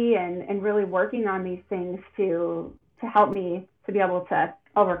 therapy and really working on these things to help me to be able to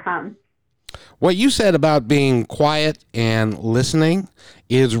overcome. What you said about being quiet and listening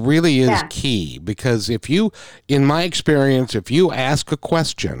is key, because in my experience, if you ask a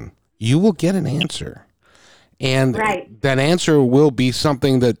question, you will get an answer. And that answer will be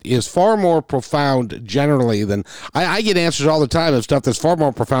something that is far more profound generally than I get answers all the time of stuff that's far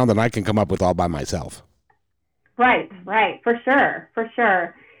more profound than I can come up with all by myself. Right. For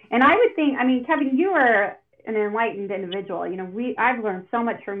sure. And I would think, Kevin, you are an enlightened individual. I've learned so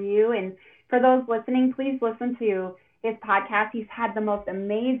much from you, and for those listening, please listen to his podcast. He's had the most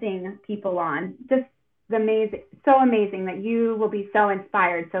amazing people on, just so amazing that you will be so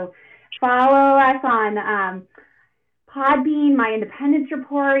inspired. So follow us on Podbean, My Independence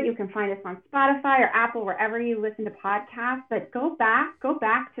Report. You can find us on Spotify or Apple, wherever you listen to podcasts. But go back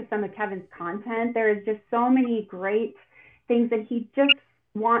to some of Kevin's content. There is just so many great things that he just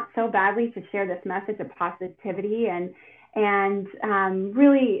wants so badly to share this message of positivity and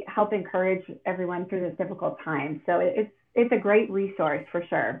really help encourage everyone through this difficult time. So it's a great resource for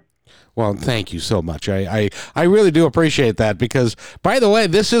sure. Well, thank you so much. I really do appreciate that because, by the way,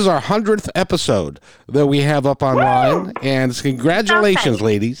 this is our 100th episode that we have up online. Woo! And congratulations,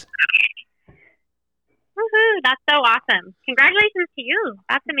 ladies. Woohoo, that's so awesome. Congratulations to you.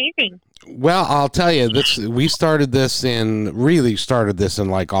 That's amazing. Well, I'll tell you, we started this in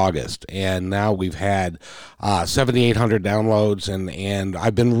like August, and now we've had 7,800 downloads, and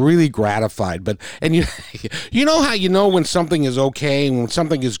I've been really gratified. And you know how you know when something is okay and when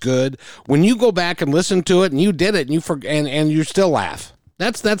something is good? When you go back and listen to it and you did it and you still laugh.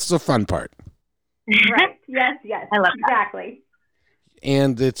 That's the fun part. Right. Yes. I love that. Exactly.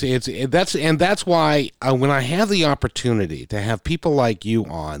 And that's why when I have the opportunity to have people like you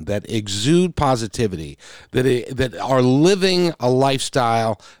on that exude positivity, that are living a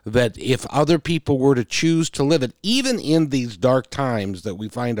lifestyle that if other people were to choose to live it, even in these dark times that we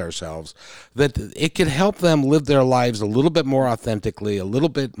find ourselves, that it could help them live their lives a little bit more authentically, a little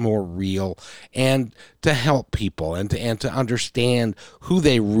bit more real, and to help people and to understand who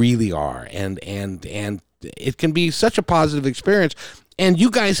they really are, and it can be such a positive experience. And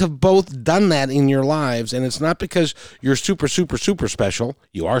you guys have both done that in your lives, and it's not because you're super, super, super special.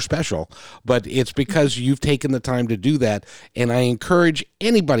 You are special, but it's because you've taken the time to do that. And I encourage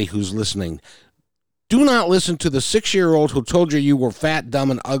anybody who's listening, do not listen to the 6-year-old who told you were fat, dumb,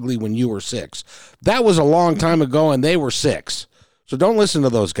 and ugly when you were 6. That was a long time ago, and they were 6. So don't listen to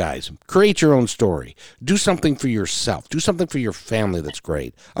those guys. Create your own story. Do something for yourself. Do something for your family that's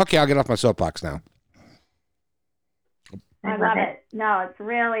great. Okay, I'll get off my soapbox now. I love it. No, it's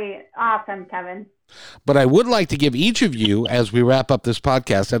really awesome, Kevin. But I would like to give each of you, as we wrap up this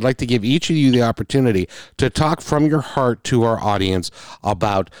podcast, I'd like to give each of you the opportunity to talk from your heart to our audience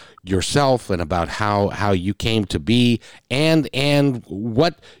about yourself and about how you came to be and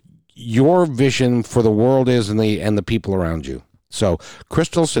what your vision for the world is and the people around you. So,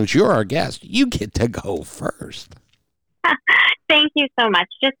 Crystal, since you're our guest, you get to go first. Thank you so much.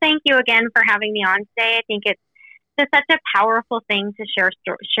 Just thank you again for having me on today. I think it's such a powerful thing to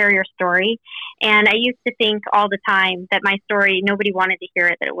share your story. And I used to think all the time that my story, nobody wanted to hear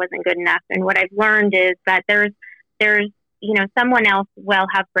it, that it wasn't good enough. And what I've learned is that there's someone else will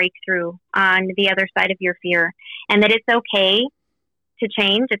have breakthrough on the other side of your fear, and that it's okay to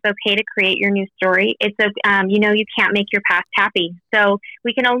change. It's okay to create your new story. It's you can't make your past happy. So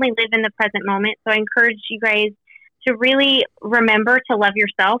we can only live in the present moment. So I encourage you guys to really remember to love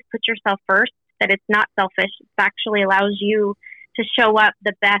yourself, put yourself first, that it's not selfish. It actually allows you to show up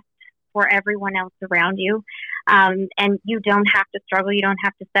the best for everyone else around you. And you don't have to struggle. You don't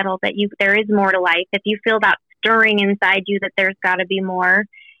have to settle, that there is more to life. If you feel that stirring inside you, that there's got to be more,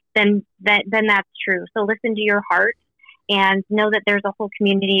 then that's true. So listen to your heart and know that there's a whole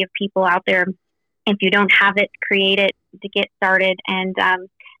community of people out there. If you don't have it, create it to get started. And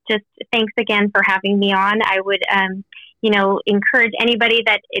just thanks again for having me on. I would encourage anybody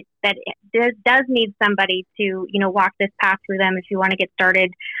that does need somebody to, walk this path through them. If you want to get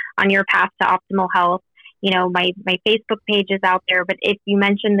started on your path to optimal health, my Facebook page is out there. But if you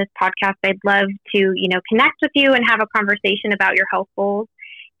mention this podcast, I'd love to, connect with you and have a conversation about your health goals,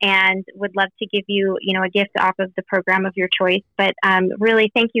 and would love to give you, a gift off of the program of your choice. But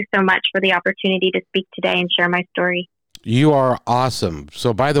really, thank you so much for the opportunity to speak today and share my story. You are awesome.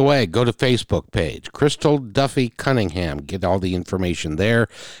 So, by the way, go to Facebook page, Crystal Duffy Cunningham. Get all the information there,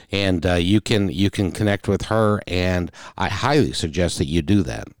 and you can connect with her. And I highly suggest that you do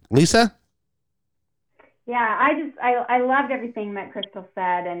that. Lisa? Yeah, I loved everything that Crystal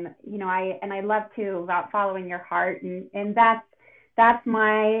said, and I love too about following your heart, and that's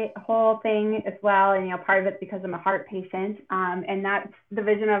my whole thing as well. And part of it's because I'm a heart patient, and that's the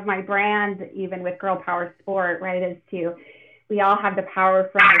vision of my brand, even with Girl Power Sport, right? We all have the power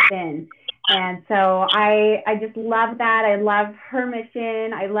from within, and so I just love that. I love her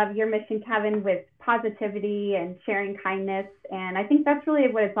mission. I love your mission, Kevin, with positivity and sharing kindness, and I think that's really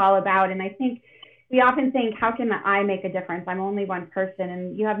what it's all about. And I think we often think, how can I make a difference? I'm only one person,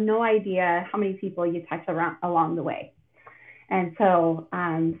 and you have no idea how many people you touch along the way. And so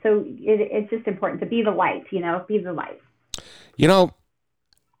it's just important to be the light, be the light.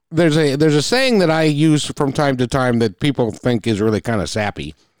 There's a saying that I use from time to time that people think is really kind of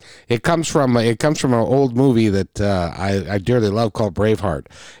sappy. It comes from an old movie that I dearly love called Braveheart,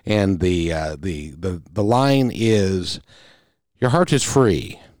 and the line is, "Your heart is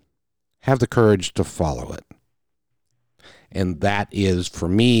free. Have the courage to follow it." And that is, for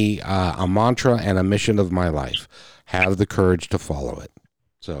me, a mantra and a mission of my life. Have the courage to follow it.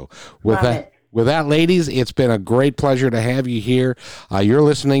 So with that, ladies, it's been a great pleasure to have you here. You're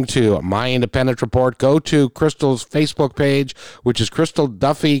listening to My Independent Report. Go to Crystal's Facebook page, which is Crystal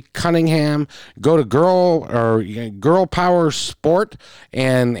Duffy Cunningham. Go to Girl Power Sport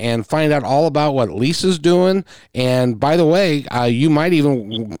and find out all about what Lisa's doing. And by the way, you might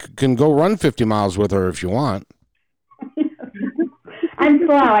even can go run 50 miles with her if you want. I'm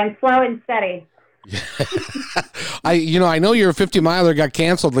slow and steady. I know your 50 miler got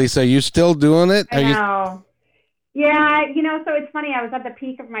canceled, Lisa. Are you still doing it? I know. Yeah, so it's funny. I was at the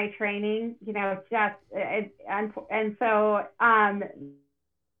peak of my training,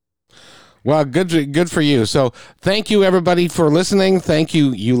 Well, good for you. So thank you, everybody, for listening. Thank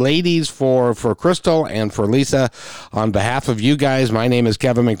you ladies, for Crystal and for Lisa. On behalf of you guys, my name is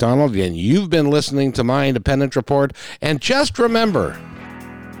Kevin McDonald, and you've been listening to My Independent Report. And just remember,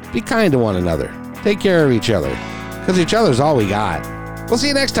 be kind to one another. Take care of each other, because each other's all we got. We'll see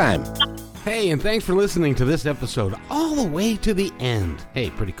you next time. Hey, and thanks for listening to this episode all the way to the end.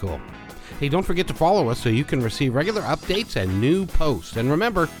 Hey, pretty cool. Hey, don't forget to follow us so you can receive regular updates and new posts. And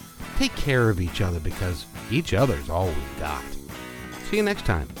remember, take care of each other, because each other's all we got. See you next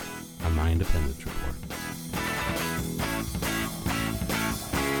time on My Independence Report.